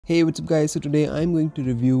Hey, what's up guys? So today I'm going to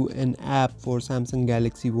review an app for Samsung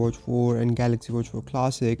Galaxy Watch 4 and Galaxy Watch 4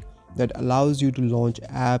 Classic that allows you to launch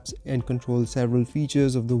apps and control several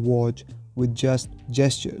features of the watch with just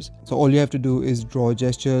gestures. So all you have to do is draw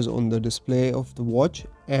gestures on the display of the watch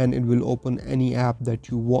and it will open any app that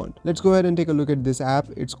you want. Let's go ahead and take a look at this app.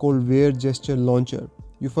 It's called Wear Gesture Launcher.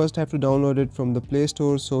 You first have to download it from the Play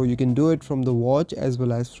Store, so you can do it from the watch as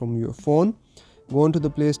well as from your phone. Go into the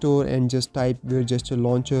Play Store and just type Wear Gesture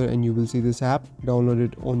Launcher and you will see this app. Download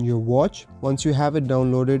it on your watch. Once you have it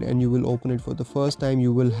downloaded and you will open it for the first time,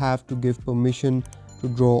 you will have to give permission to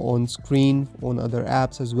draw on screen on other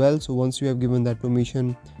apps as well. So once you have given that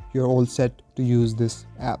permission, you're all set to use this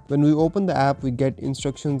app. When we open the app, we get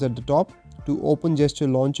instructions at the top. To open Gesture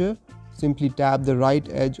Launcher, simply tap the right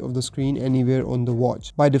edge of the screen anywhere on the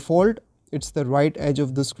watch. By default, it's the right edge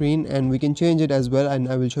of the screen and we can change it as well, and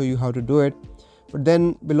I will show you how to do it. But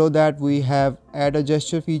then below that we have add a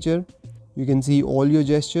gesture feature. You can see all your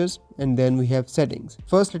gestures, and then we have settings.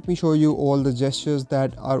 First, let me show you all the gestures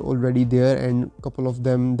that are already there and a couple of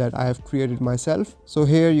them that I have created myself. So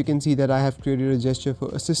here you can see that I have created a gesture for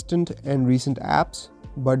Assistant and recent apps,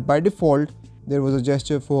 but by default there was a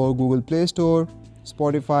gesture for Google Play Store,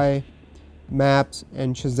 Spotify, Maps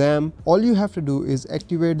and Shazam. All you have to do is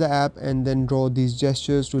activate the app and then draw these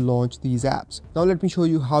gestures to launch these apps. Now let me show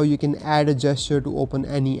you how you can add a gesture to open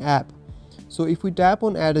any app. So if we tap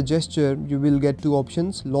on add a gesture, you will get two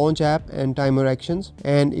options, launch app and timer actions.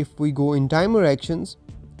 And if we go in timer actions,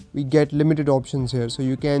 we get limited options here. So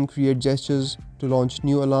you can create gestures to launch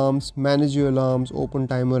new alarms, manage your alarms, open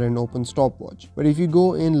timer and open stopwatch. But if you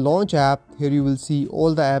go in launch app, here you will see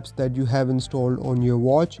all the apps that you have installed on your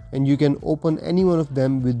watch and you can open any one of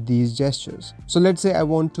them with these gestures. So let's say I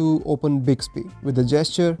want to open Bixby. With the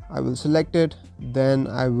gesture, I will select it, then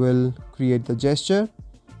I will create the gesture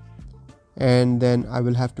and then I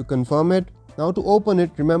will have to confirm it. Now to open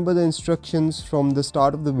it, remember the instructions from the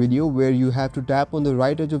start of the video where you have to tap on the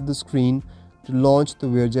right edge of the screen to launch the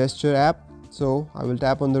Wear Gesture app. So I will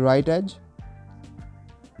tap on the right edge.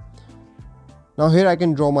 Now here I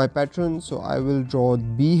can draw my pattern, so I will draw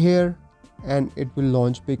B here and it will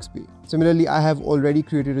launch Bixby. Similarly, I have already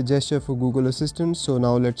created a gesture for Google Assistant, so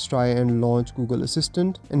now let's try and launch Google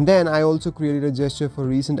Assistant. And then I also created a gesture for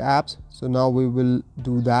recent apps, so now we will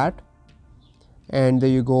do that. And there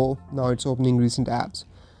you go, now it's opening recent apps.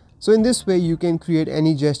 So in this way you can create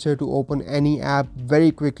any gesture to open any app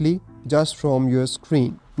very quickly just from your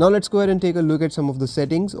screen. Now let's go ahead and take a look at some of the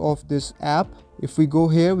settings of this app. If we go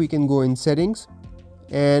here, we can go in settings,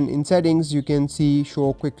 and in settings you can see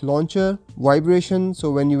show quick launcher, vibration.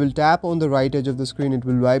 So when you will tap on the right edge of the screen, it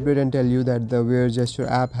will vibrate and tell you that the Wear Gesture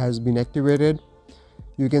app has been activated.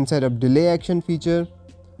 You can set up delay action feature.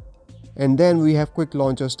 And then we have quick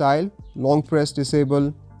launcher style, long press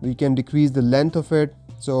disable. We can decrease the length of it.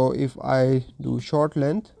 So if I do short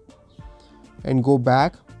length and go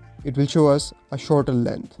back, it will show us a shorter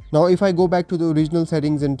length. Now if I go back to the original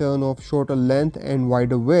settings and turn off shorter length and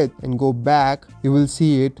wider width and go back, you will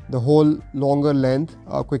see it the whole longer length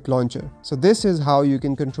quick launcher. So this is how you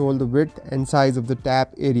can control the width and size of the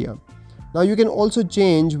tap area. Now you can also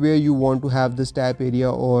change where you want to have this tap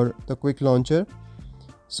area or the quick launcher.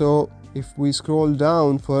 So if we scroll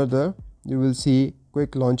down further, you will see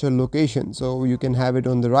quick launcher location. So you can have it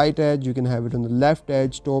on the right edge, you can have it on the left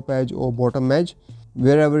edge, top edge or bottom edge,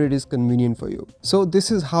 wherever it is convenient for you. So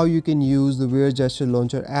this is how you can use the Wear Gesture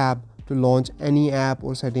Launcher app to launch any app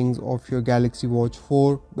or settings of your Galaxy Watch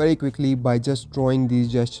 4 very quickly by just drawing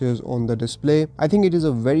these gestures on the display. I think it is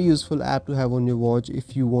a very useful app to have on your watch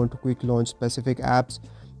if you want to quick launch specific apps,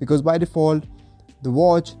 because by default the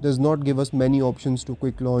watch does not give us many options to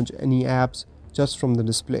quick launch any apps just from the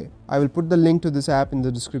display. I will put the link to this app in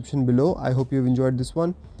the description below. I hope you've enjoyed this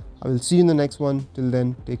one. I will see you in the next one. Till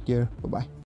then, take care. Bye-bye.